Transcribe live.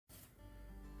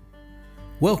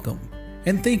Welcome,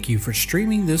 and thank you for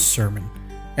streaming this sermon.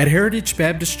 At Heritage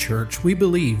Baptist Church, we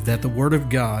believe that the Word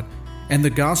of God and the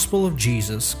gospel of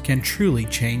Jesus can truly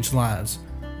change lives.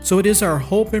 So it is our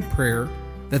hope and prayer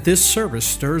that this service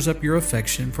stirs up your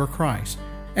affection for Christ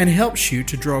and helps you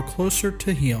to draw closer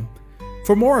to Him.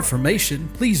 For more information,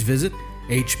 please visit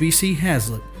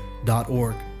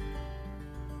hbchazlitt.org.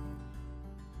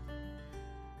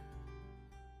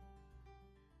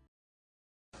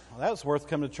 That was worth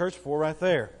coming to church for right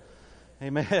there.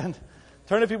 Amen.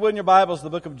 Turn, if you would, in your Bibles to the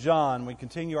book of John. We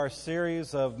continue our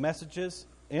series of messages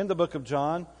in the book of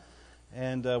John,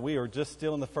 and we are just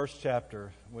still in the first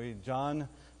chapter. John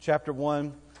chapter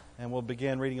 1, and we'll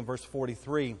begin reading in verse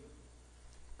 43.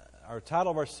 Our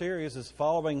title of our series is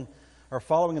Following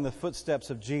in the Footsteps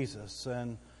of Jesus.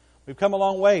 And we've come a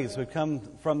long ways. We've come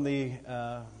from the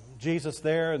Jesus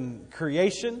there in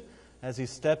creation as He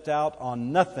stepped out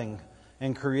on nothing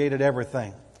and created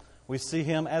everything. We see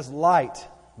Him as light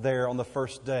there on the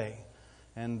first day.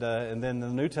 And then in the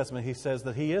New Testament He says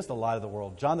that He is the light of the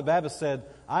world. John the Baptist said,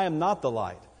 I am not the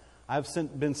light. I've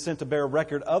been sent to bear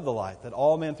record of the light, that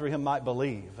all men through Him might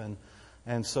believe.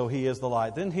 And so He is the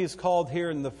light. Then He's called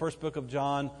here in the first book of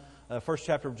John, first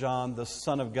chapter of John, the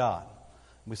Son of God.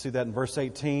 We see that in verse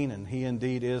 18, and He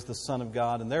indeed is the Son of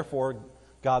God, and therefore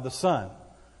God the Son.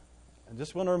 I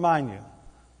just want to remind you,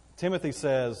 Timothy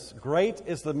says, great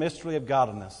is the mystery of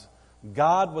godliness.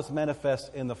 God was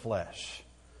manifest in the flesh.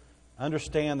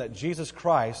 Understand that Jesus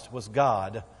Christ was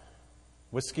God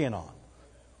with skin on.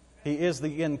 He is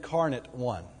the incarnate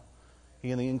one.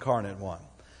 He is the incarnate one.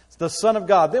 It's the Son of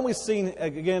God. Then we've seen,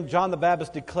 again, John the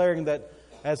Baptist declaring that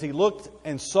as he looked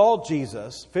and saw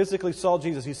Jesus, physically saw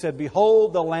Jesus, he said,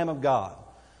 behold the Lamb of God.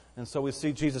 And so we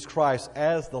see Jesus Christ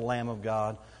as the Lamb of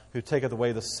God who taketh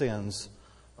away the sins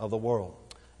of the world.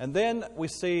 And then we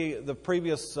see the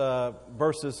previous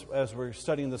verses as we're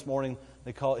studying this morning.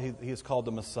 He is called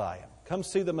the Messiah. Come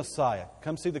see the Messiah.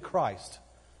 Come see the Christ.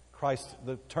 Christ,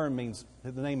 the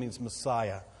name means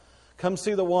Messiah. Come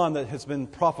see the one that has been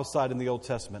prophesied in the Old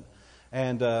Testament.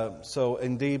 And so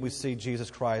indeed we see Jesus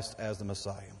Christ as the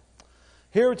Messiah.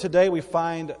 Here today we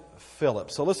find Philip.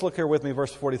 So let's look here with me,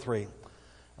 verse 43.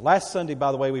 Last Sunday,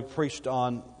 by the way, we preached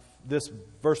on this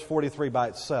verse 43 by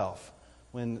itself,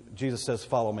 when Jesus says,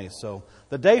 follow me. So,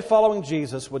 the day following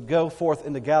Jesus would go forth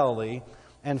into Galilee,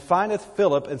 and findeth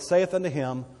Philip, and saith unto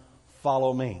him,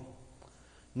 follow me.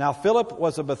 Now Philip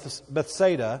was of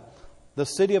Bethsaida, the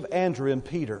city of Andrew and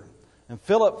Peter. And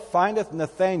Philip findeth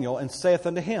Nathanael, and saith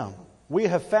unto him, we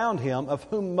have found him, of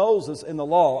whom Moses in the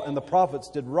law and the prophets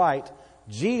did write,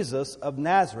 Jesus of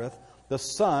Nazareth, the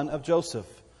son of Joseph.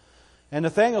 And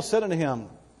Nathanael said unto him,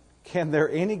 can there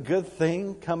any good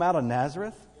thing come out of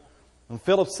Nazareth? And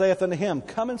Philip saith unto him,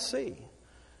 come and see.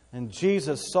 And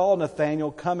Jesus saw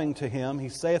Nathanael coming to him. He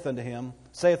saith of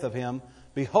him,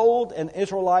 behold, an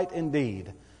Israelite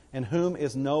indeed, in whom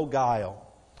is no guile.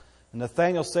 And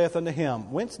Nathanael saith unto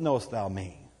him, whence knowest thou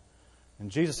me?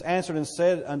 And Jesus answered and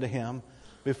said unto him,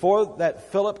 before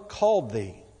that Philip called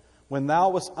thee, when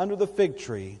thou wast under the fig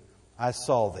tree, I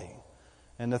saw thee.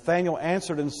 And Nathanael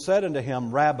answered and said unto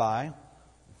him, Rabbi,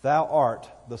 thou art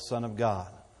the Son of God.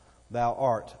 Thou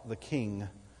art the King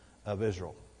of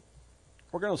Israel.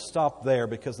 We're going to stop there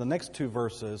because the next two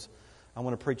verses I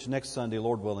want to preach next Sunday,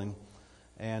 Lord willing,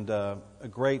 and a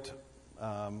great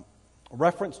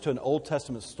reference to an Old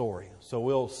Testament story. So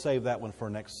we'll save that one for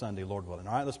next Sunday, Lord willing.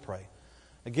 All right, let's pray.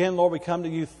 Again, Lord, we come to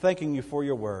you thanking you for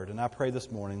your word. And I pray this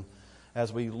morning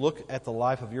as we look at the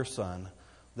life of your Son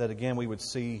that again we would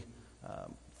see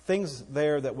things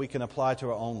there that we can apply to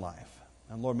our own life.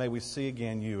 And Lord, may we see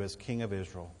again you as King of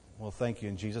Israel. Well, thank you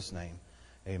in Jesus' name.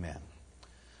 Amen.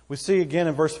 We see again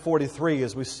in verse 43,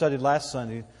 as we studied last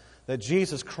Sunday, that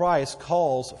Jesus Christ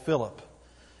calls Philip.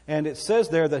 And it says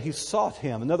there that he sought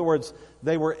him. In other words,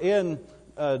 they were in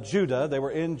Judah, they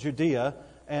were in Judea,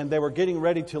 and they were getting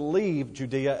ready to leave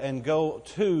Judea and go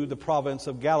to the province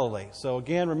of Galilee. So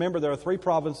again, remember there are three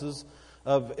provinces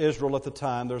of Israel at the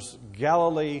time. There's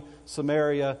Galilee,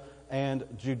 Samaria, and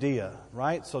Judea,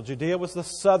 right? So Judea was the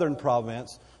southern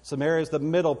province. Samaria is the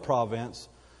middle province.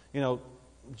 You know,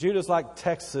 Judah's like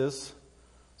Texas.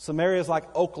 Samaria is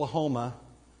like Oklahoma.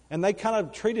 And they kind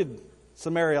of treated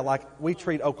Samaria like we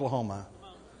treat Oklahoma.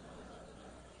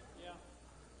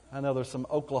 I know there's some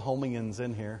Oklahomians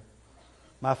in here.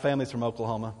 My family's from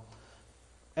Oklahoma.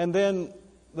 And then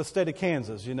the state of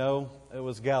Kansas, you know, it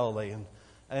was Galilee.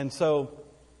 And so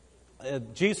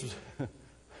Jesus,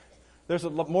 there's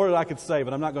more that I could say,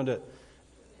 but I'm not going to.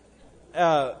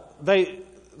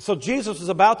 So Jesus was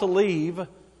about to leave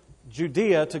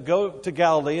Judea to go to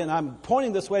Galilee. And I'm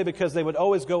pointing this way because they would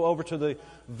always go over to the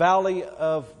valley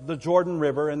of the Jordan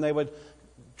River, and they would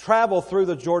travel through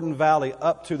the Jordan Valley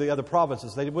up to the other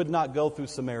provinces. They would not go through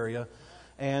Samaria.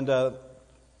 And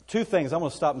two things, I'm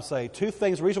going to stop and say, two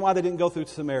things. The reason why they didn't go through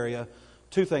Samaria,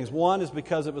 two things. One is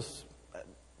because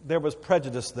there was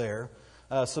prejudice there.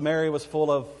 Samaria was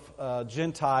full of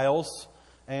Gentiles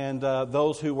and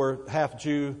those who were half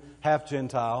Jew, half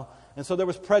Gentile. And so there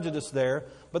was prejudice there.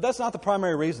 But that's not the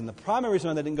primary reason. The primary reason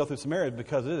why they didn't go through Samaria is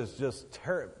because it is just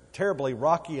terribly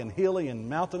rocky and hilly and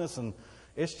mountainous, and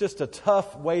it's just a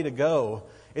tough way to go.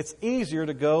 It's easier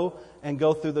to go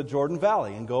through the Jordan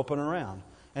Valley and go up and around.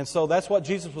 And so that's what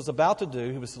Jesus was about to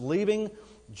do. He was leaving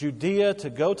Judea to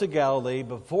go to Galilee.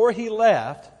 Before he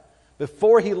left,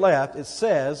 it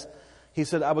says, he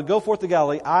said, I would go forth to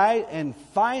Galilee, and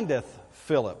findeth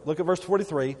Philip. Look at verse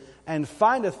 43. And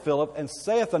findeth Philip, and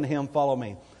saith unto him, follow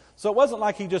me. So it wasn't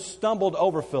like he just stumbled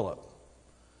over Philip.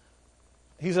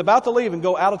 He's about to leave and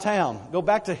go out of town, go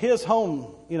back to his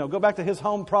home, go back to his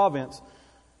home province.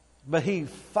 But he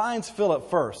finds Philip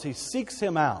first. He seeks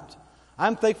him out.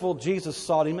 I'm thankful Jesus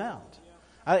sought him out.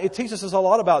 It teaches us a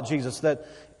lot about Jesus, that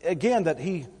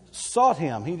he sought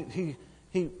him.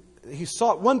 He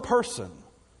sought one person.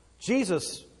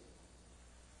 Jesus,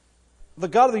 the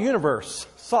God of the universe,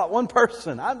 sought one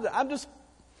person. I'm just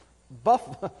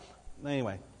buff.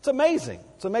 Anyway, it's amazing.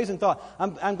 It's an amazing thought.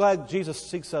 I'm glad Jesus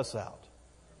seeks us out.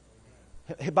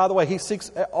 By the way, he seeks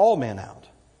all men out.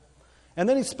 And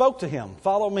then he spoke to him,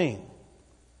 follow me.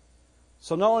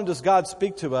 So not only does God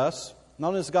speak to us, not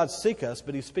only does God seek us,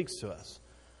 but he speaks to us.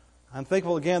 I'm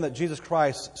thankful again that Jesus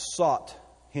Christ sought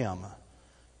him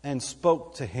and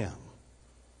spoke to him.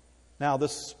 Now,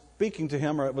 this speaking to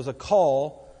him, it was a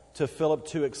call to Philip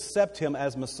to accept him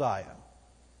as Messiah.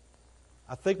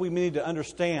 I think we need to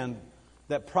understand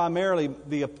that primarily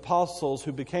the apostles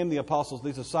who became the apostles,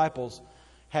 these disciples,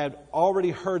 had already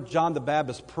heard John the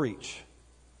Baptist preach.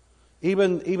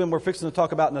 Even we're fixing to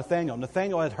talk about Nathanael.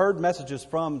 Nathanael had heard messages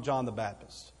from John the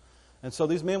Baptist. And so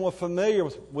these men were familiar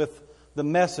with the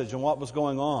message and what was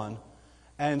going on.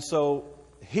 And so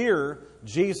here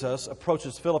Jesus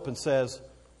approaches Philip and says,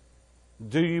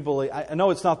 do you believe? I know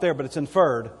it's not there, but it's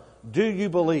inferred. Do you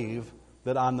believe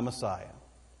that I'm the Messiah?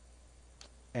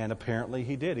 And apparently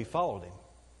he did. He followed him.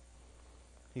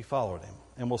 He followed him.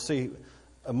 And we'll see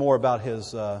more about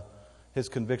his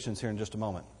convictions here in just a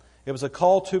moment. It was a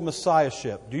call to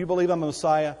Messiahship. Do you believe I'm a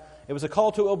Messiah? It was a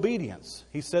call to obedience.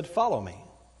 He said, follow me.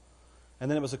 And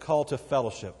then it was a call to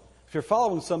fellowship. If you're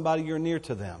following somebody, you're near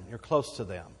to them. You're close to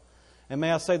them. And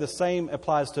may I say the same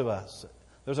applies to us.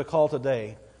 There's a call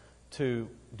today to,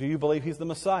 do you believe he's the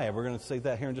Messiah? We're going to say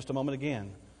that here in just a moment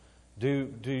again.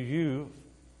 Do you,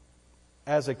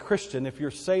 as a Christian, if you're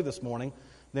saved this morning,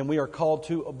 then we are called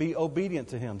to be obedient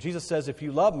to him. Jesus says, if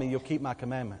you love me, you'll keep my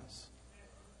commandments.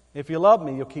 If you love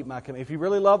me, you'll keep my commandments. If you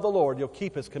really love the Lord, you'll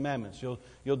keep his commandments.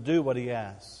 You'll do what he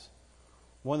asks.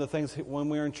 One of the things when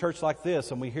we're in church like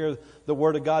this and we hear the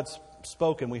Word of God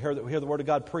spoken, we hear the Word of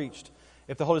God preached,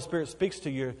 if the Holy Spirit speaks to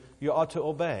you, you ought to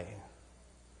obey.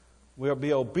 We ought to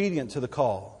be obedient to the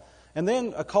call. And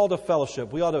then a call to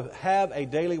fellowship. We ought to have a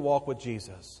daily walk with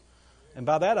Jesus. And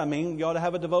by that I mean you ought to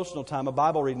have a devotional time, a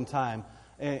Bible reading time,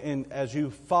 and as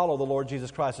you follow the Lord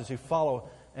Jesus Christ, as you follow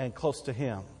and close to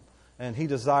him. And he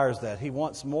desires that. He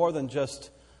wants more than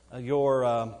just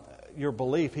your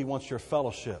belief. He wants your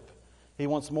fellowship. He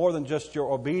wants more than just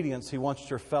your obedience. He wants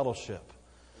your fellowship.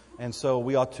 And so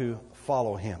we ought to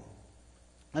follow him.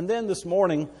 And then this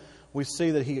morning we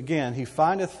see that he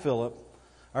findeth Philip,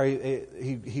 or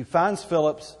he finds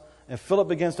Philip, and Philip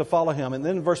begins to follow him. And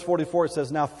then in verse 44 it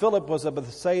says, now Philip was of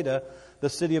Bethsaida, the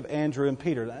city of Andrew and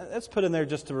Peter. That's put in there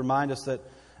just to remind us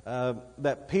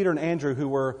that Peter and Andrew, who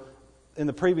were in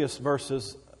the previous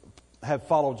verses have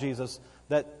followed Jesus,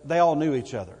 that they all knew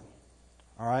each other.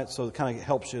 All right, so it kind of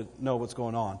helps you know what's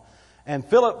going on. And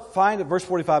Philip findeth, verse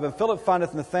 45, and Philip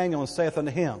findeth Nathanael and saith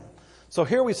unto him. So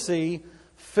here we see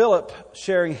Philip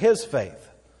sharing his faith.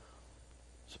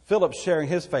 Philip sharing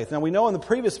his faith. Now we know in the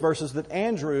previous verses that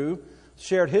Andrew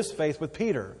shared his faith with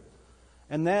Peter.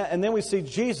 And then we see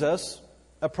Jesus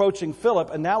approaching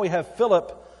Philip, and now we have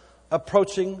Philip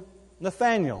approaching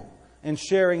Nathanael and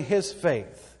sharing his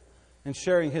faith.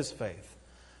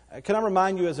 Can I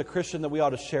remind you as a Christian that we ought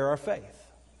to share our faith?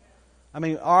 I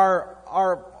mean,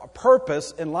 our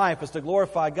purpose in life is to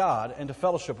glorify God and to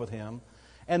fellowship with him.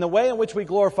 And the way in which we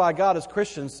glorify God as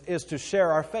Christians is to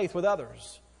share our faith with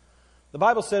others. The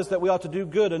Bible says that we ought to do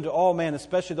good unto all men,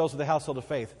 especially those of the household of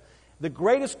faith. The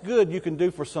greatest good you can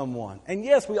do for someone. And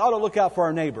yes, we ought to look out for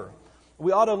our neighbor.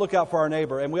 We ought to look out for our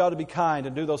neighbor, and we ought to be kind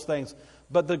and do those things.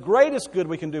 But the greatest good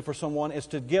we can do for someone is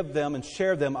to give them and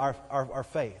share them our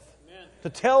faith. Amen. To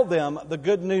tell them the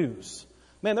good news.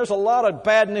 Man, there's a lot of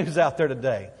bad news out there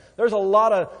today. There's a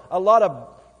lot of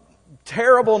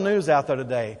terrible news out there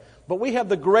today. But we have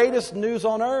the greatest news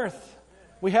on earth.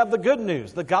 We have the good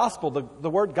news, the gospel. The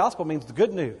word gospel means the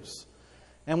good news.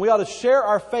 And we ought to share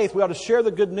our faith. We ought to share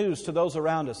the good news to those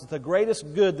around us. The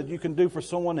greatest good that you can do for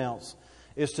someone else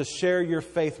is to share your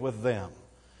faith with them.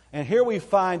 And here we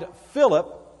find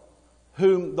Philip,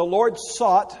 whom the Lord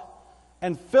sought,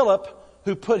 and Philip,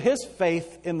 who put his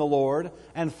faith in the Lord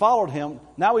and followed Him.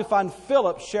 Now we find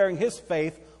Philip sharing his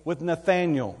faith with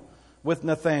Nathanael.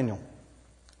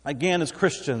 Again, as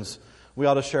Christians, we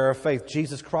ought to share our faith.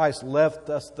 Jesus Christ left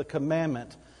us the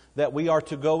commandment that we are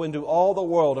to go into all the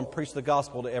world and preach the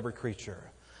gospel to every creature.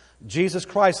 Jesus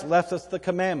Christ left us the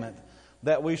commandment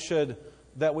that we should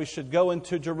go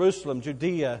into Jerusalem,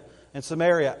 Judea, and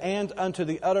Samaria, and unto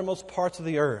the uttermost parts of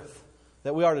the earth.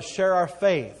 That we are to share our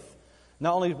faith,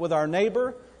 not only with our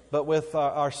neighbor, but with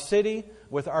our city,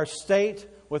 with our state,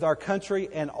 with our country,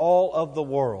 and all of the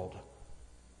world.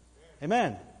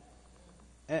 Amen.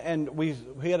 And we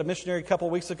had a missionary a couple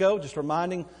of weeks ago, just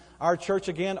reminding our church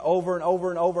again, over and over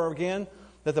and over again,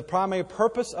 that the primary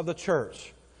purpose of the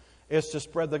church is to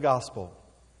spread the gospel.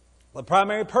 The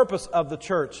primary purpose of the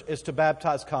church is to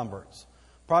baptize converts.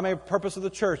 Primary purpose of the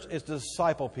church is to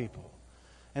disciple people.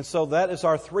 And so that is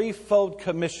our threefold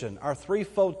commission, our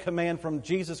threefold command from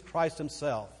Jesus Christ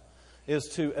Himself, is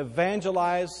to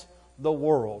evangelize the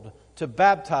world, to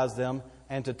baptize them,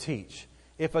 and to teach.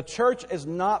 If a church is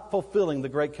not fulfilling the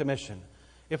Great Commission,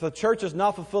 if the church is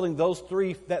not fulfilling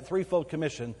that threefold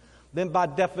commission, then by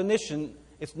definition,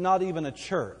 it's not even a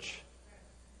church.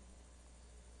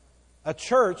 A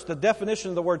church, the definition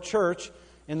of the word church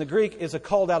in the Greek is a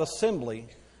called out assembly.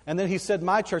 And then he said,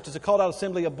 my church is a called out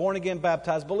assembly of born again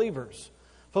baptized believers,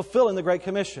 fulfilling the Great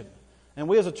Commission. And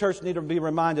we as a church need to be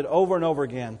reminded over and over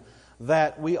again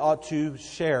that we ought to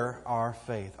share our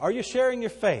faith. Are you sharing your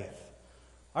faith?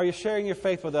 Are you sharing your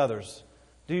faith with others?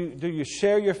 Do you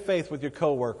share your faith with your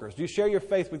coworkers? Do you share your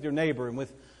faith with your neighbor and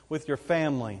with your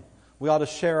family? We ought to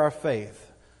share our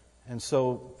faith. And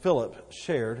so Philip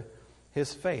shared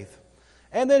his faith.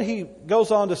 And then he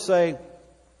goes on to say,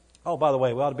 oh, by the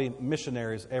way, we ought to be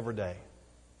missionaries every day.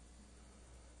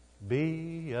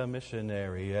 Be a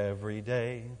missionary every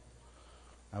day.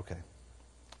 Okay.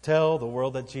 Tell the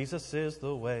world that Jesus is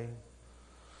the way.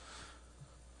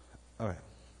 All right.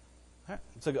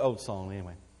 It's an old song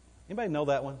anyway. Anybody know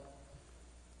that one?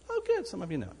 Oh, good. Some of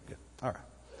you know it. Good. All right.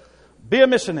 Be a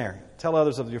missionary. Tell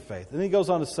others of your faith. And he goes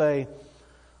on to say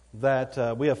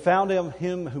that we have found him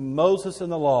whom Moses in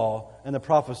the law and the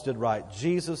prophets did write,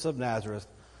 Jesus of Nazareth,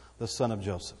 the son of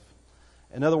Joseph.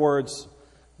 In other words,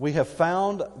 we have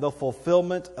found the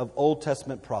fulfillment of Old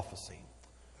Testament prophecy.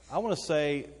 I want to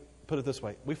say, put it this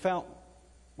way, we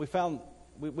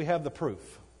have the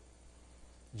proof.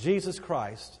 Jesus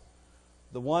Christ,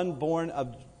 the one born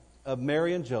of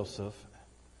Mary and Joseph,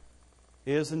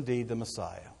 is indeed the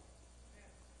Messiah.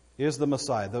 Is the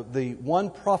Messiah. The one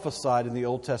prophesied in the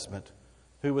Old Testament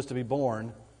who was to be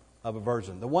born of a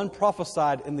virgin. The one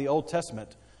prophesied in the Old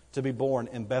Testament to be born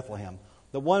in Bethlehem.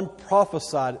 The one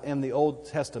prophesied in the Old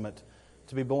Testament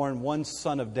to be born one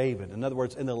son of David. In other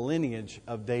words, in the lineage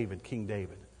of David, King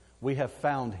David. We have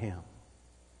found him.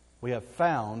 We have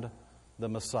found the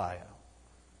Messiah.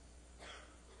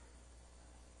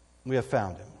 We have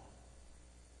found him.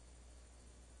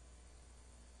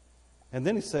 And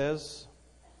then he says,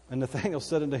 and Nathanael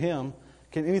said unto him,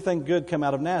 can anything good come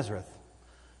out of Nazareth?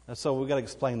 And so we've got to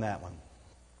explain that one.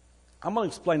 I'm going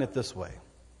to explain it this way.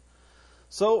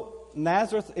 So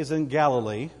Nazareth is in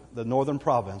Galilee, the northern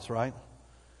province, right?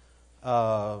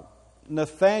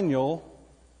 Nathanael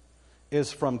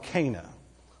is from Cana.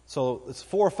 So it's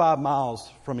 4 or 5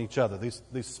 miles from each other,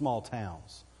 these small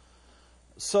towns.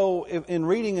 So in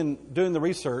reading and doing the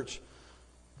research,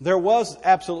 there was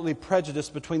absolutely prejudice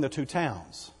between the two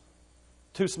towns.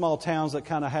 Two small towns that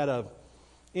kind of had a,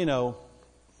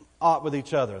 aught with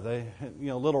each other. They had,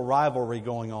 little rivalry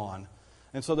going on.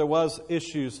 And so there was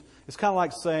issues. It's kind of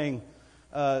like saying,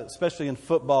 especially in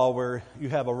football, where you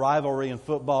have a rivalry in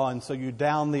football, and so you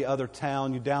down the other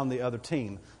town, you down the other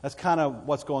team. That's kind of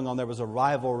what's going on. There was a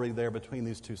rivalry there between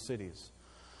these two cities.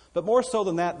 But more so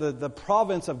than that, the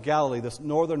province of Galilee, this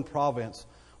northern province,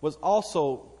 was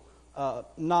also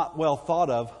not well thought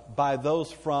of by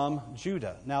those from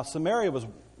Judah. Now, Samaria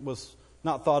was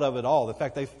not thought of at all. In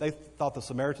fact, they thought the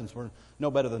Samaritans were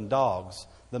no better than dogs,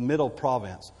 the middle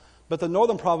province. But the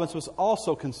northern province was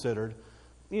also considered,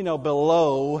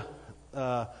 below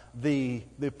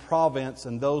the province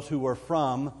and those who were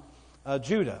from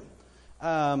Judah.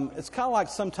 It's kind of like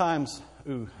sometimes,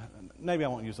 maybe I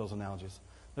won't use those analogies.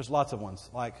 There's lots of ones.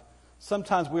 Like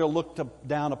sometimes we are looked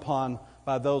down upon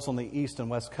by those on the east and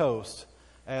west coast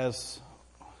as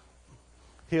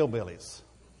hillbillies.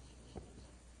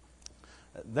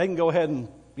 They can go ahead and,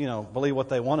 believe what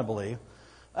they want to believe.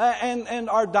 And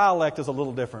our dialect is a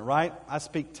little different, right? I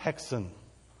speak Texan.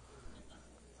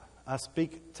 Hadn't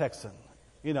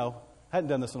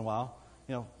done this in a while.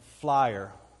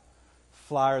 Flyer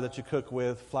that you cook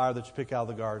with, flyer that you pick out of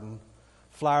the garden,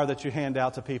 flyer that you hand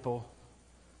out to people.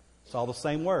 It's all the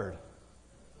same word.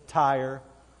 Tire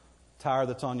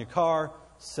that's on your car,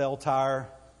 cell tire,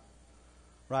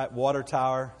 right? Water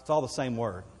tower. It's all the same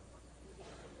word.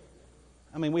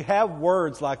 I mean, we have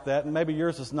words like that, and maybe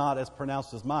yours is not as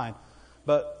pronounced as mine.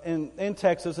 But in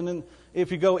Texas, and then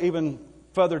if you go even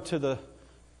further to the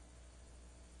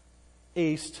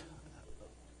east,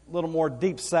 a little more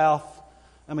deep south,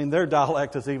 I mean, their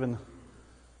dialect is even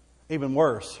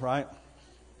worse, right?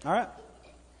 All right?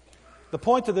 The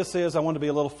point of this is I want to be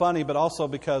a little funny, but also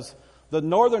because the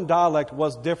northern dialect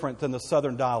was different than the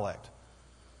southern dialect.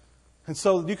 And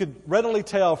so you could readily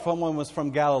tell if someone was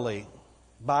from Galilee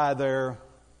by their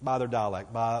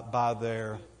dialect, by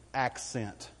their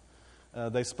accent.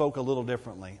 They spoke a little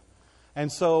differently.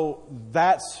 And so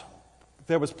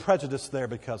there was prejudice there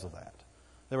because of that.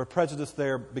 There were prejudice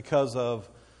there because of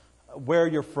where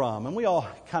you're from. And we all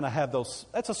kind of have those.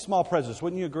 That's a small prejudice,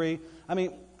 wouldn't you agree? I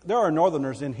mean, there are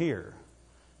northerners in here.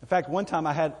 In fact, one time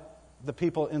I had the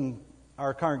people in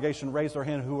our congregation raise their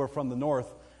hand who were from the north,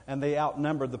 and they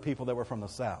outnumbered the people that were from the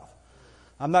south.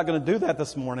 I'm not going to do that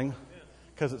this morning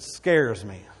because it scares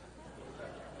me.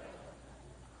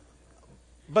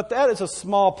 But that is a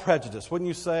small prejudice, wouldn't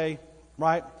you say?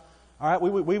 Right? All right.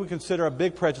 We would consider a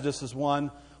big prejudice as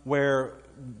one where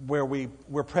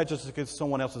we're prejudiced against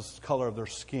someone else's color of their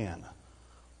skin.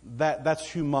 That's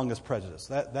humongous prejudice.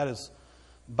 That is,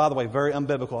 by the way, very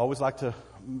unbiblical. I always like to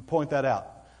point that out.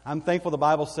 I'm thankful the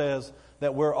Bible says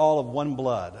that we're all of one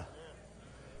blood,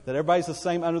 that everybody's the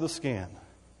same under the skin,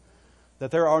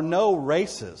 that there are no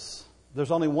races.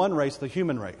 There's only one race, the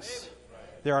human race.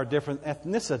 There are different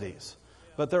ethnicities,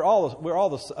 but we're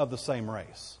all of the same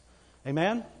race.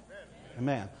 Amen?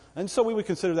 Amen. And so we would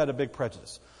consider that a big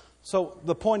prejudice. So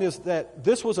the point is that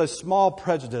this was a small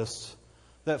prejudice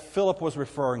that Philip was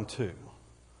referring to,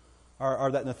 or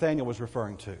that Nathanael was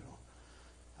referring to.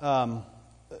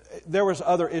 There was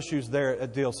other issues there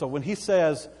at deal. So when he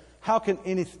says, how can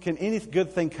any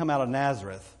good thing come out of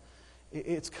Nazareth?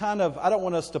 It's kind of, I don't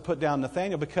want us to put down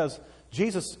Nathanael because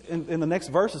Jesus in the next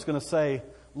verse is going to say,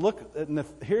 look,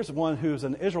 here's one who's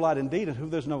an Israelite indeed and who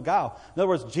there's no guile. In other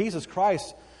words, Jesus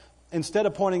Christ, instead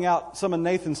of pointing out some of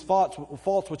Nathan's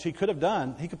faults, which he could have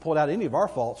done, he could point out any of our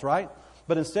faults, right?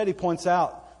 But instead he points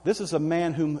out, this is a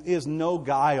man whom is no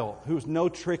guile, who's no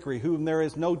trickery, whom there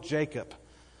is no Jacob.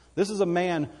 This is a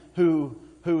man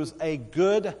who's a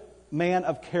good man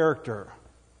of character.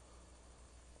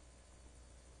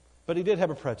 But he did have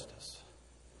a prejudice.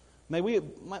 May we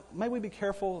be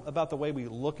careful about the way we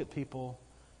look at people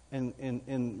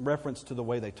in reference to the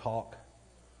way they talk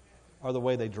or the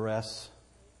way they dress.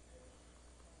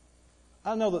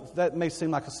 I know that may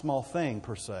seem like a small thing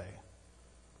per se,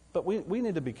 but we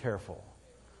need to be careful.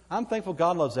 I'm thankful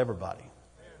God loves everybody.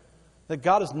 That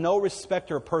God is no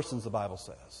respecter of persons, the Bible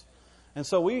says. And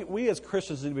so we as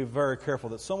Christians need to be very careful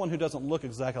that someone who doesn't look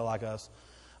exactly like us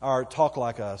or talk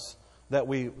like us, that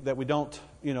we don't,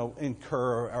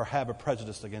 incur or have a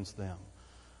prejudice against them.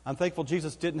 I'm thankful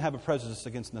Jesus didn't have a prejudice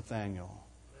against Nathanael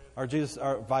or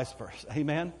vice versa.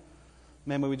 Amen?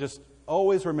 May we just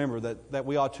always remember that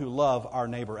we ought to love our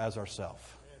neighbor as ourselves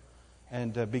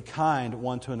and be kind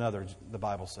one to another, the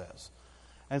Bible says.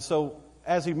 And so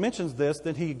as he mentions this,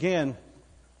 then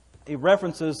he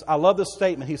references, I love this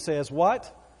statement. He says,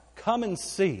 what? Come and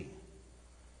see.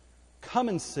 Come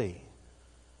and see.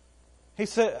 He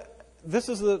said, this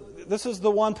is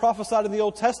the one prophesied in the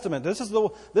Old Testament. This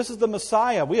is the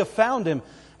Messiah. We have found him.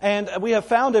 And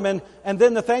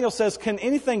then Nathanael says, can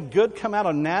anything good come out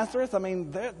of Nazareth? I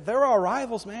mean, they're our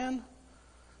rivals, man.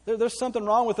 There's something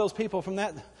wrong with those people from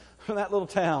that little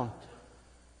town.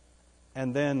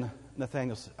 And then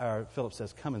Philip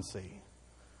says, come and see.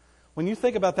 When you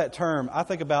think about that term, I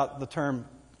think about the term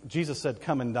Jesus said,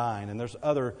 come and dine. And there's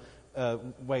other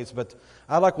ways. But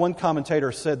I like one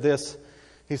commentator said this.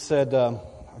 He said,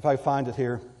 if I find it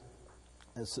here,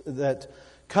 that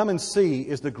come and see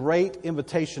is the great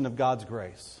invitation of God's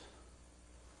grace.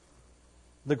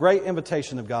 The great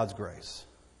invitation of God's grace.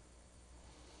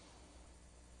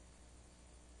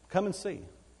 Come and see.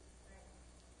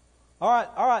 All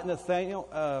right,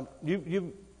 Nathanael,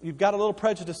 you've got a little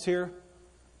prejudice here.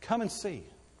 Come and see.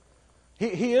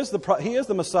 He is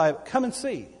the Messiah. Come and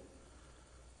see.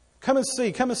 Come and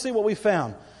see. Come and see what we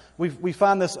found. We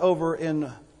find this over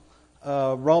in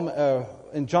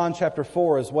John chapter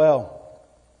 4 as well.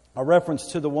 A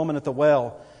reference to the woman at the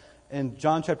well. In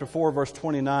John chapter 4, verse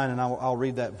 29, and I'll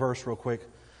read that verse real quick.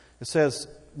 It says,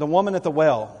 the woman at the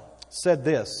well said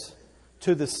this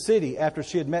to the city after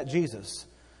she had met Jesus.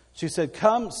 She said,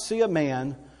 come see a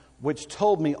man which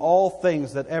told me all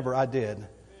things that ever I did.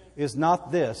 Is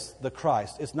not this the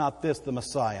Christ? Is not this the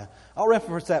Messiah? I'll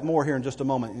reference that more here in just a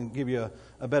moment and give you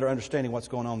a better understanding of what's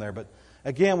going on there. But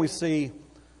again, we see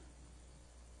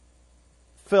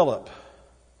Philip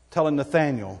telling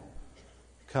Nathanael,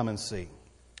 come and see.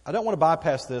 I don't want to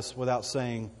bypass this without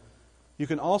saying you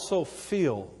can also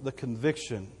feel the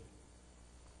conviction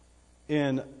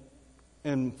in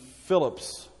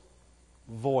Philip's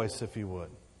voice, if you would.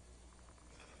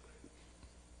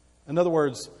 In other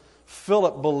words,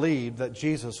 Philip believed that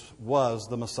Jesus was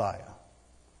the Messiah.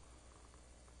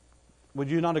 Would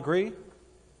you not agree?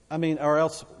 I mean, or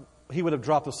else he would have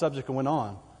dropped the subject and went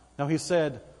on. No, he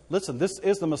said, listen, this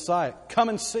is the Messiah. Come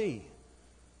and see.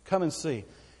 Come and see.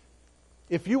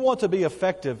 If you want to be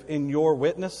effective in your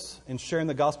witness, in sharing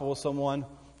the gospel with someone,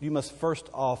 you must first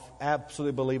off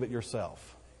absolutely believe it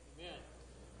yourself. Amen.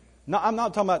 No, I'm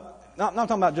not talking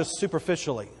about just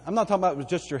superficially. I'm not talking about with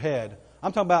just your head.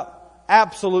 I'm talking about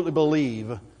absolutely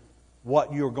believe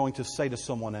what you're going to say to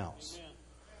someone else. Amen.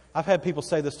 I've had people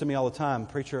say this to me all the time.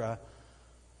 Preacher,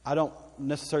 I don't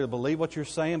necessarily believe what you're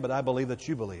saying, but I believe that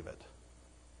you believe it.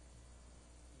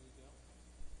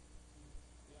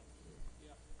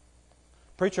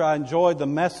 Preacher, I enjoyed the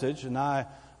message, and I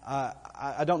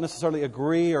don't necessarily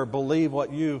agree or believe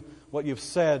what you've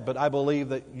said, but I believe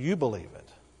that you believe it.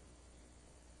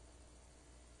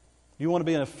 You want to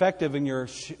be effective in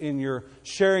your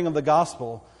sharing of the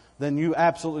gospel, then you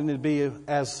absolutely need to be,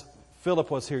 as Philip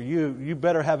was here, you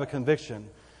better have a conviction,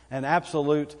 an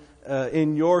absolute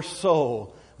in your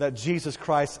soul that Jesus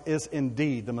Christ is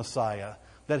indeed the Messiah,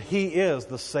 that He is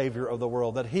the Savior of the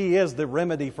world, that He is the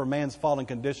remedy for mankind's fallen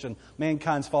condition,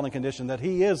 that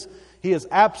He is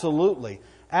absolutely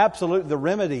the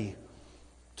remedy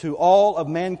to all of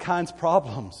mankind's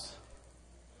problems.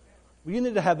 Well, you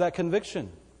need to have that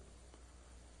conviction.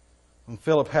 And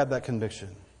Philip had that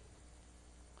conviction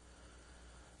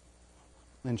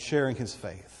in sharing his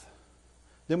faith.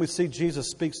 Then we see Jesus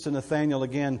speaks to Nathanael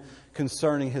again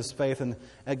concerning his faith. And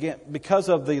again, because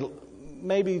of the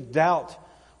maybe doubt,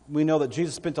 we know that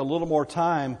Jesus spent a little more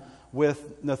time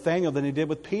with Nathanael than He did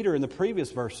with Peter in the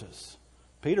previous verses.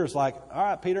 Peter's like, all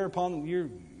right, Peter,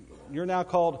 you're now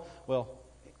called. Well,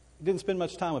 he didn't spend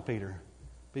much time with Peter,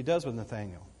 but He does with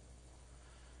Nathanael.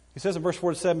 He says in verse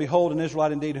 47, behold, an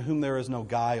Israelite indeed in whom there is no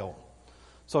guile.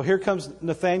 So here comes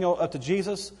Nathanael up to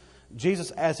Jesus.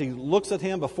 Jesus, as he looks at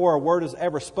him before a word is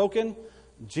ever spoken,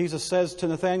 Jesus says to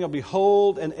Nathanael,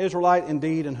 behold, an Israelite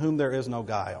indeed in whom there is no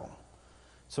guile.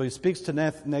 So he speaks to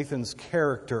Nathanael's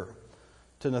character.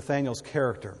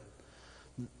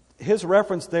 His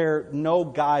reference there, no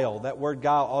guile. That word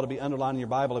guile ought to be underlined in your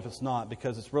Bible if it's not,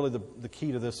 because it's really the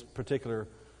key to this particular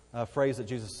phrase that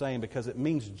Jesus is saying, because it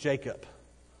means Jacob.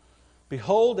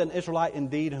 Behold, an Israelite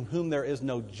indeed in whom there is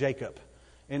no Jacob.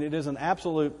 And it is an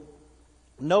absolute,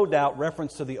 no doubt,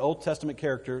 reference to the Old Testament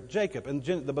character Jacob in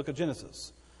the book of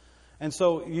Genesis. And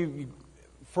so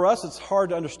for us it's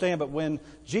hard to understand, but when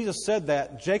Jesus said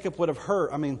that,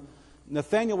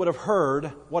 Nathanael would have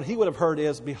heard, what he would have heard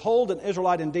is, behold, an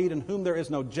Israelite indeed in whom there is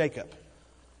no Jacob.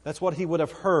 That's what he would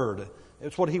have heard.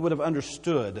 It's what he would have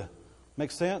understood.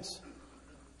 Make sense?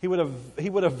 He would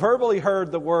have verbally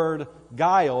heard the word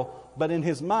guile, but in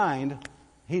his mind,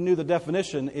 he knew the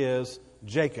definition is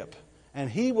Jacob. And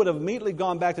he would have immediately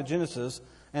gone back to Genesis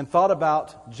and thought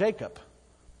about Jacob,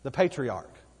 the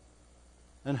patriarch,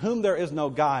 in whom there is no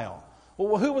guile.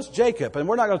 Well, who was Jacob? And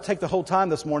we're not going to take the whole time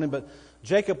this morning, but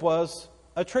Jacob was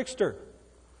a trickster.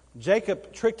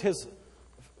 Jacob tricked his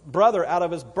brother out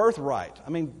of his birthright.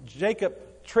 Jacob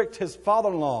tricked his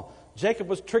father-in-law. Jacob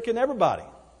was tricking everybody.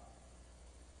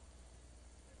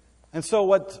 And so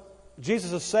what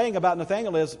Jesus is saying about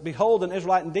Nathanael is, behold, an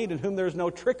Israelite indeed in whom there is no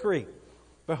trickery.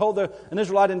 Behold, an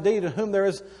Israelite indeed in whom there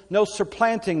is no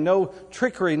supplanting, no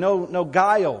trickery, no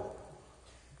guile.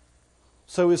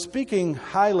 So he's speaking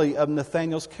highly of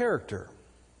Nathanael's character.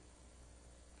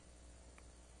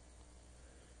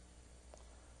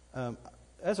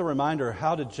 As a reminder,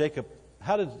 how did Jacob's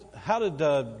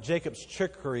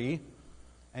trickery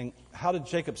and how did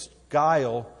Jacob's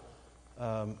guile,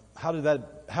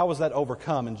 how was that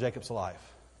overcome in Jacob's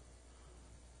life?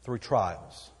 Through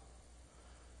trials.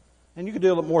 And you could do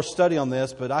a little more study on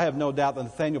this, but I have no doubt that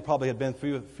Nathanael probably had been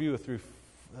through a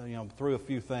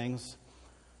few things,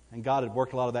 and God had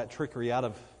worked a lot of that trickery out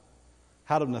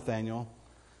of Nathanael.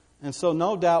 And so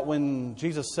no doubt when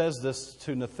Jesus says this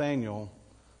to Nathanael,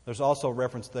 there's also a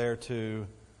reference there to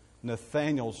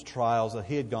Nathanael's trials that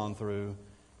he had gone through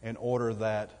in order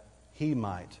that he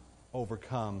might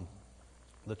overcome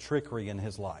the trickery in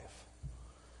his life.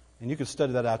 And you can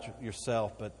study that out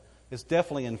yourself, but it's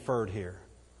definitely inferred here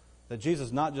that Jesus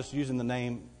is not just using the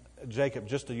name Jacob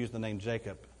just to use the name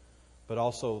Jacob, but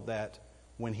also that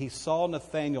when he saw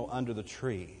Nathanael under the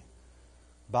tree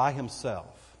by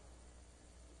himself,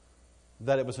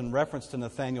 that it was in reference to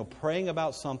Nathanael praying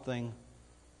about something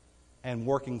and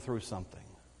working through something.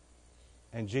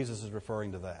 And Jesus is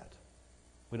referring to that.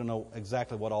 We don't know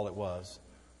exactly what all it was,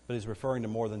 but he's referring to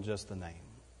more than just the name.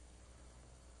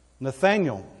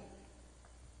 Nathanael,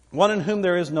 one in whom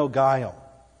there is no guile.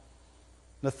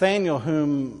 Nathanael,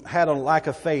 whom had a lack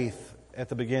of faith at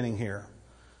the beginning here.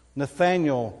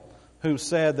 Nathanael, who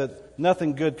said that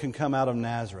nothing good can come out of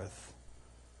Nazareth.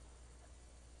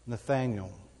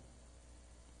 Nathanael.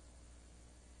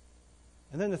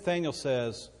 And then Nathanael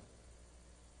says,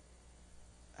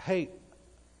 hey,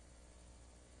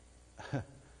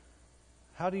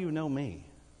 how do you know me?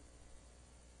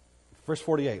 Verse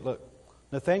 48, look.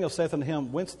 Nathanael saith unto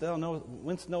him, Whence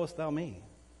knowest thou me?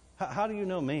 How do you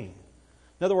know me?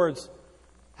 In other words,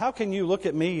 how can you look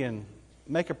at me and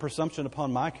make a presumption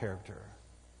upon my character?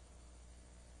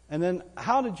 And then,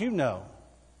 how did you know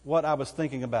what I was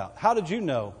thinking about? How did you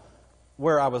know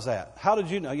where I was at? How did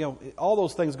you know? All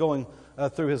those things going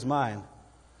through his mind.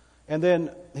 And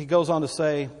then he goes on to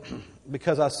say,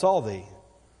 because I saw thee.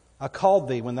 I called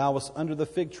thee when thou wast under the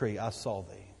fig tree. I saw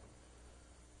thee.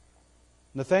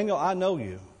 Nathanael, I know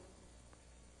you.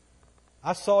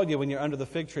 I saw you when you're under the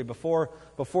fig tree. Before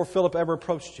Philip ever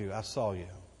approached you, I saw you.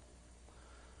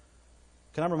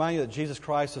 Can I remind you that Jesus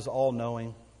Christ is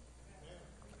all-knowing?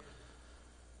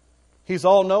 He's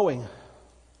all-knowing.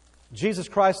 Jesus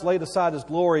Christ laid aside His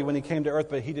glory when He came to earth,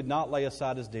 but He did not lay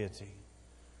aside His deity.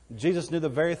 Jesus knew the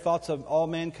very thoughts of all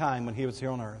mankind when He was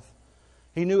here on earth.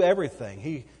 He knew everything.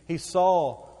 He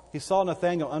saw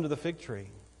Nathanael under the fig tree.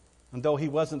 And though he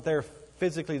wasn't there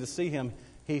physically to see him,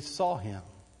 he saw him.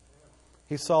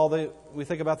 We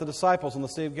think about the disciples on the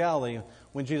Sea of Galilee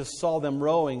when Jesus saw them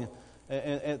rowing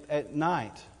at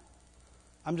night.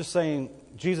 I'm just saying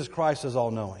Jesus Christ is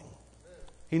all-knowing.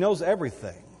 He knows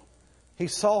everything. He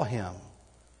saw him.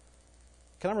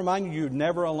 Can I remind you, you're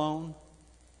never alone?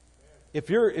 If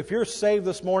you're saved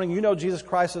this morning, you know Jesus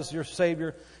Christ is your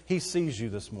Savior. He sees you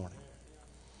this morning.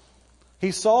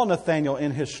 He saw Nathanael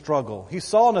in his struggle. He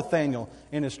saw Nathanael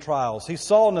in his trials. He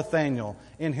saw Nathanael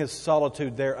in his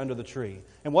solitude there under the tree.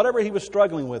 And whatever he was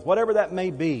struggling with, whatever that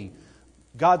may be,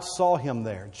 God saw him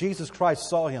there. Jesus Christ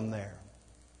saw him there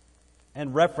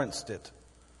and referenced it.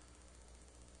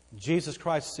 Jesus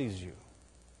Christ sees you.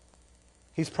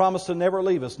 He's promised to never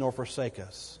leave us nor forsake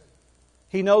us.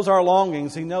 He knows our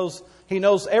longings. He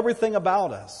knows everything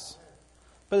about us.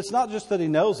 But it's not just that He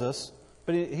knows us,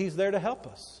 but He's there to help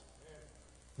us.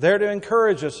 There to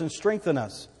encourage us and strengthen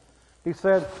us. He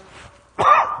said,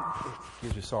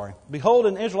 Behold,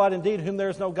 an Israelite indeed, whom there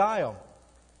is no guile.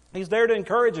 He's there to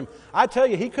encourage him. I tell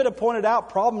you, he could have pointed out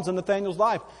problems in Nathanael's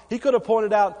life. He could have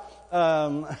pointed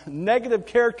out negative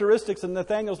characteristics in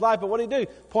Nathanael's life, but what did he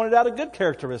do? Pointed out a good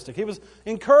characteristic. He was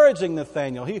encouraging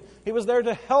Nathanael. He was there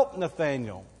to help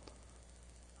Nathanael.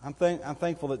 I'm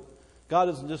thankful that God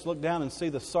doesn't just look down and see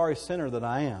the sorry sinner that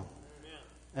I am,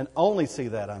 and only see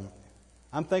that.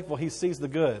 I'm thankful He sees the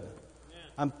good.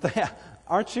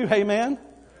 Aren't you? Amen?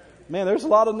 Man, there's a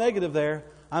lot of negative there.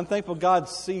 I'm thankful God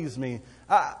sees me.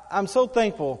 I'm so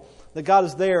thankful that God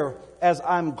is there as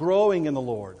I'm growing in the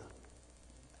Lord.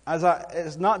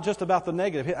 It's not just about the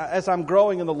negative. As I'm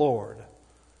growing in the Lord.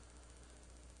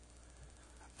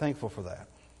 Thankful for that.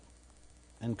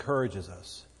 Encourages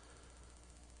us.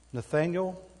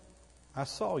 Nathanael, I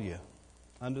saw you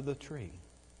under the tree.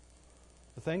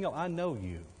 Nathanael, I know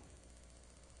you.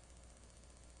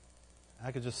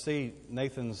 I could just see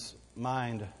Nathan's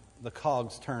mind, the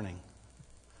cogs turning.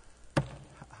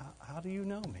 How do you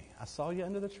know me? I saw you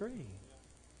under the tree.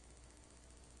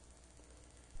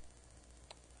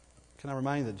 Can I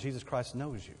remind you that Jesus Christ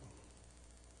knows you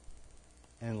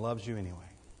and loves you anyway?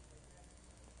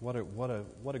 What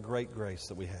a great grace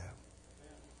that we have.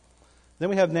 Then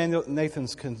we have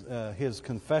Nathan's his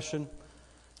confession,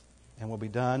 and we'll be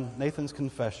done. Nathan's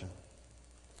confession.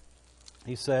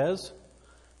 He says,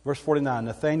 verse 49,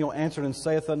 Nathanael answered and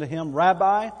saith unto him,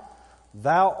 Rabbi,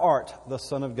 thou art the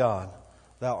Son of God.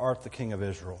 Thou art the King of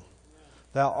Israel.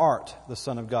 Thou art the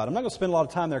Son of God. I'm not going to spend a lot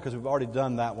of time there because we've already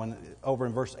done that one over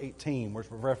in verse 18, which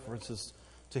references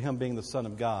to Him being the Son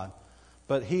of God.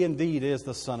 But He indeed is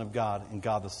the Son of God and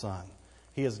God the Son.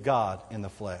 He is God in the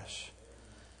flesh.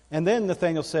 And then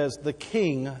Nathanael says, the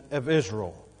King of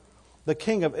Israel. The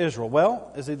King of Israel.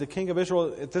 Well, is He the King of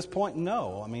Israel at this point?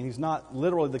 No. I mean, He's not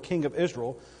literally the King of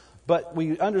Israel. But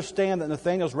we understand that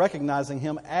Nathanael's recognizing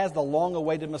Him as the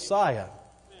long-awaited Messiah.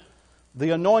 The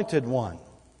Anointed One.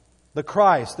 The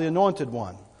Christ, the Anointed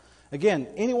One. Again,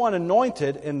 anyone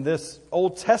anointed in this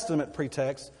Old Testament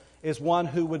pretext is one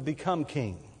who would become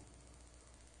king.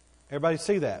 Everybody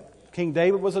see that? King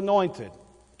David was anointed.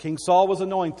 King Saul was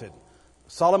anointed.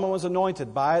 Solomon was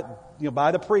anointed by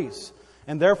the priests.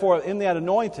 And therefore, in that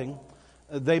anointing,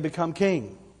 they become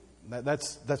king.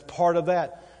 That's part of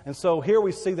that. And so here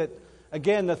we see that,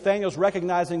 again, Nathanael's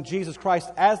recognizing Jesus Christ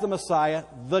as the Messiah,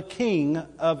 the King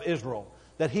of Israel.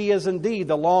 That He is indeed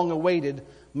the long-awaited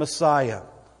Messiah,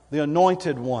 the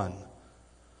Anointed One.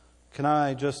 Can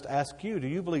I just ask you, do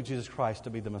you believe Jesus Christ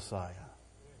to be the Messiah?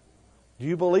 Do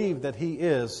you believe that He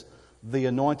is the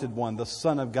Anointed One, the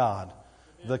Son of God,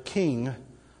 the King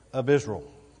of Israel?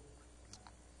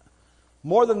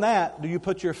 More than that, do you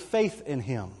put your faith in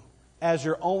Him as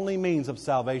your only means of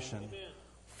salvation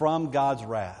from God's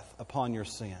wrath upon your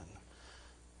sin?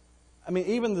 I mean,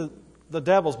 even the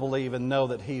devils believe and know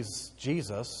that He's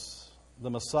Jesus, the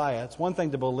Messiah. It's one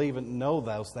thing to believe and know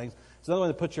those things. It's another one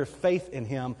to put your faith in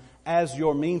Him as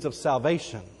your means of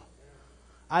salvation.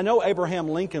 I know Abraham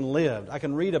Lincoln lived. I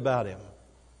can read about him.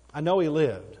 I know he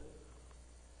lived.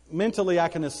 Mentally, I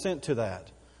can assent to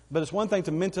that. But it's one thing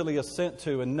to mentally assent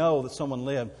to and know that someone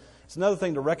lived. It's another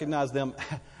thing to recognize them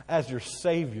as your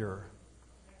Savior,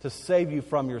 to save you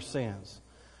from your sins.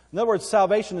 In other words,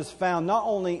 salvation is found not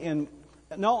only in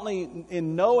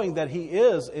knowing that He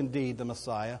is indeed the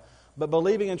Messiah, but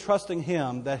believing and trusting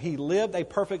Him that He lived a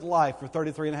perfect life for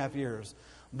 33 and a half years,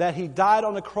 that He died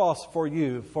on the cross for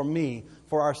you, for me,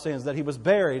 for our sins, that He was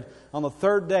buried. On the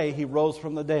third day, He rose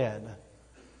from the dead.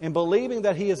 In believing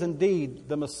that He is indeed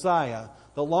the Messiah,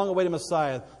 the long-awaited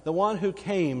Messiah, the one who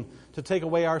came to take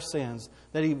away our sins,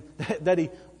 that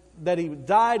He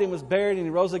died and was buried and He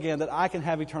rose again, that I can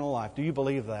have eternal life. Do you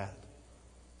believe that?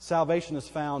 Salvation is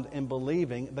found in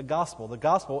believing the gospel. The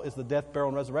gospel is the death, burial,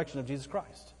 and resurrection of Jesus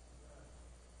Christ.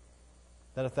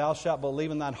 That if thou shalt believe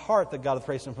in thine heart that God hath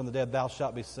raised Him from the dead, thou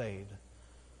shalt be saved.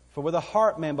 For with the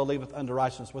heart man believeth unto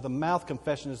righteousness, with the mouth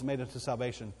confession is made unto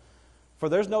salvation. For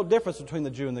there's no difference between the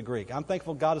Jew and the Greek. I'm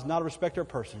thankful God is not a respecter of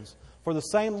persons. For the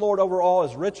same Lord over all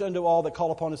is rich unto all that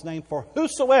call upon His name. For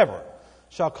whosoever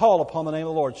shall call upon the name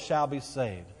of the Lord shall be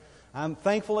saved. I'm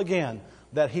thankful again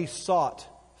that He sought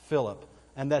Philip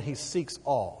and that He seeks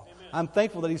all. Amen. I'm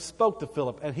thankful that He spoke to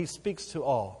Philip and He speaks to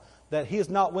all. That He is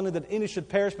not willing that any should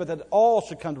perish, but that all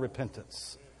should come to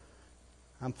repentance.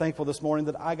 I'm thankful this morning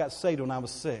that I got saved when I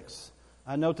was 6.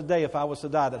 I know today if I was to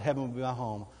die that heaven would be my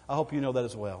home. I hope you know that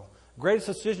as well. The greatest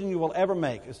decision you will ever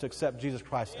make is to accept Jesus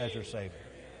Christ as your Savior.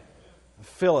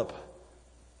 Philip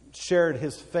shared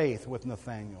his faith with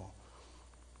Nathanael.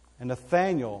 And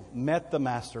Nathanael met the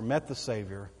Master, met the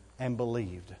Savior, and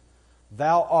believed.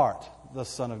 Thou art the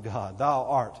Son of God. Thou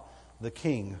art the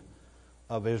King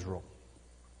of Israel.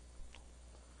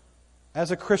 As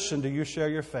a Christian, do you share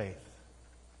your faith?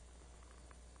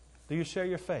 Do you share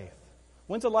your faith?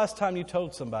 When's the last time you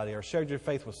told somebody or shared your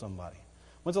faith with somebody?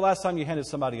 When's the last time you handed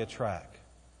somebody a tract?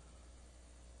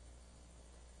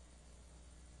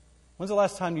 When's the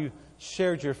last time you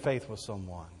shared your faith with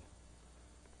someone?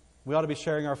 We ought to be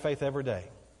sharing our faith every day.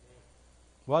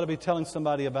 We ought to be telling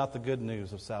somebody about the good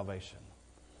news of salvation.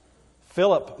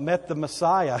 Philip met the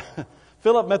Messiah.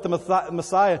 Philip met the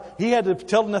Messiah. He had to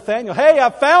tell Nathanael, hey, I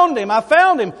found him. I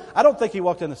found him. I don't think he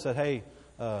walked in and said, hey,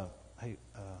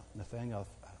 Nathanael,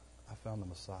 I found the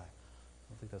Messiah. I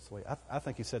don't think that's the way. I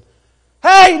think he said,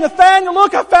 hey, Nathanael,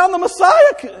 look, I found the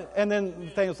Messiah. And then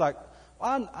Nathanael's like,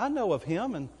 well, I know of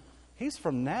him, and he's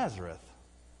from Nazareth.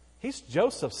 He's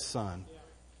Joseph's son.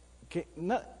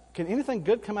 Can anything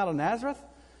good come out of Nazareth?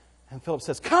 And Philip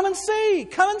says, come and see,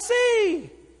 come and see,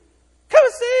 come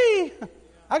and see.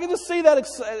 I can just see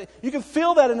that. You can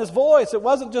feel that in his voice. It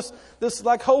wasn't just this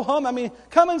like ho-hum. I mean,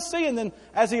 come and see. And then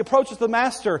as he approaches the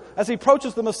Master, as he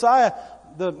approaches the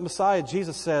Messiah,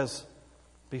 Jesus says,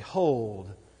 behold,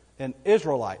 an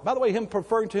Israelite. By the way, him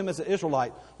referring to him as an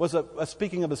Israelite was a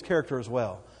speaking of his character as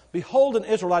well. Behold, an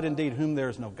Israelite indeed, whom there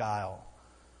is no guile.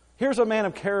 Here's a man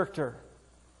of character.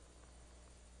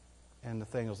 And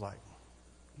Nathanael's like,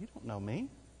 you don't know me.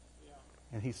 Yeah.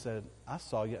 And he said, I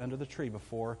saw you under the tree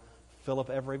before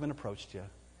Philip ever even approached you.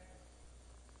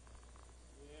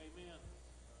 Yeah,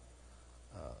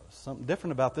 amen. something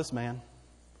different about this man.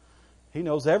 He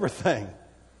knows everything.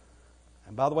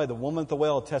 And by the way, the woman at the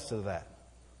well attested to that.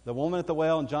 The woman at the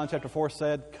well in John chapter 4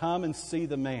 said, "Come and see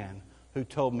the man who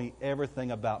told me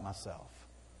everything about myself."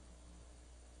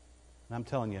 And I'm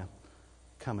telling you,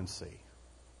 come and see.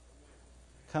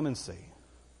 Come and see.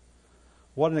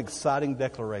 What an exciting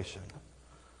declaration.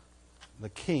 The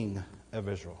King of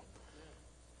Israel.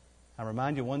 I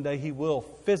remind you, one day He will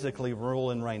physically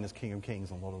rule and reign as King of Kings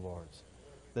and Lord of Lords.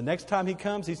 The next time He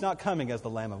comes, He's not coming as the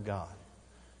Lamb of God.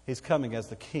 He's coming as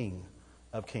the King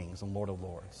of Kings and Lord of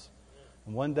Lords.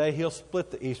 And one day He'll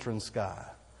split the eastern sky.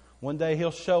 One day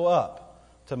He'll show up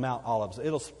to Mount Olives.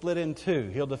 It'll split in two.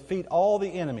 He'll defeat all the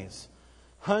enemies.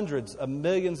 Hundreds of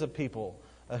millions of people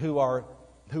who are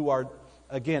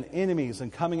again enemies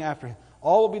and coming after Him.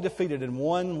 All will be defeated in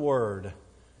one word.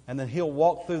 And then He'll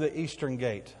walk through the eastern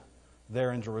gate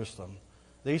there in Jerusalem.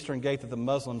 The eastern gate that the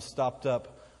Muslims stopped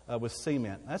up with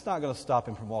cement. That's not going to stop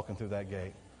Him from walking through that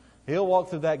gate. He'll walk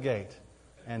through that gate.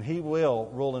 And He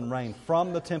will rule and reign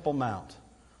from the Temple Mount.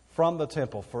 From the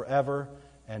temple forever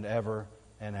and ever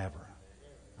and ever.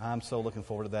 I'm so looking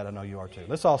forward to that. I know you are too.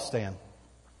 Let's all stand.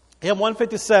 Hymn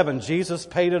 157, Jesus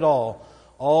paid it all.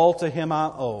 All to Him I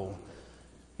owe.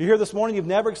 You're here this morning, you've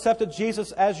never accepted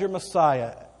Jesus as your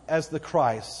Messiah, as the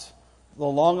Christ, the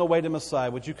long-awaited Messiah.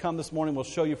 Would you come this morning? We'll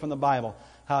show you from the Bible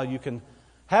how you can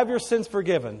have your sins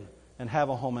forgiven and have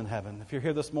a home in heaven. If you're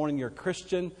here this morning, you're a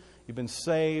Christian, you've been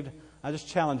saved. I just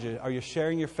challenge you, are you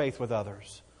sharing your faith with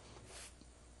others?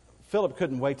 Philip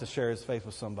couldn't wait to share his faith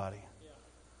with somebody.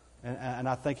 And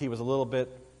I think he was a little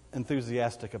bit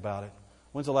enthusiastic about it.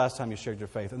 When's the last time you shared your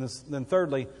faith? And then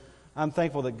thirdly, I'm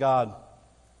thankful that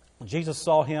Jesus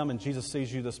saw him and Jesus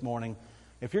sees you this morning.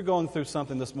 If you're going through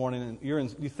something this morning and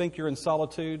you think you're in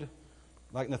solitude,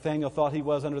 like Nathanael thought he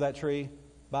was under that tree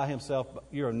by himself,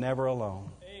 you are never alone.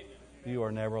 You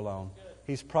are never alone.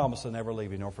 He's promised to never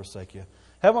leave you nor forsake you.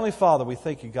 Heavenly Father, we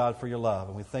thank You, God, for Your love.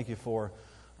 And we thank You for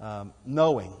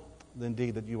knowing,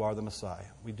 indeed, that You are the Messiah.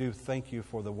 We do thank You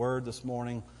for the Word this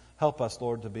morning. Help us,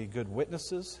 Lord, to be good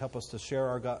witnesses. Help us to share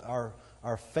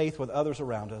our faith with others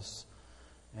around us.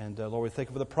 And, Lord, we thank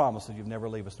You for the promise that You've never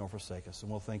leave us nor forsake us. And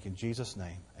we'll thank You in Jesus'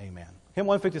 name. Amen. Hymn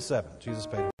 157, Jesus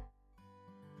paid it.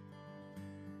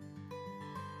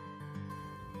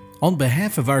 On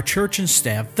behalf of our church and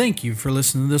staff, thank you for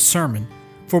listening to this sermon.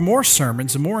 For more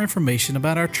sermons and more information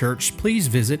about our church, please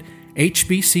visit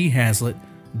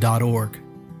hbchazlitt.org.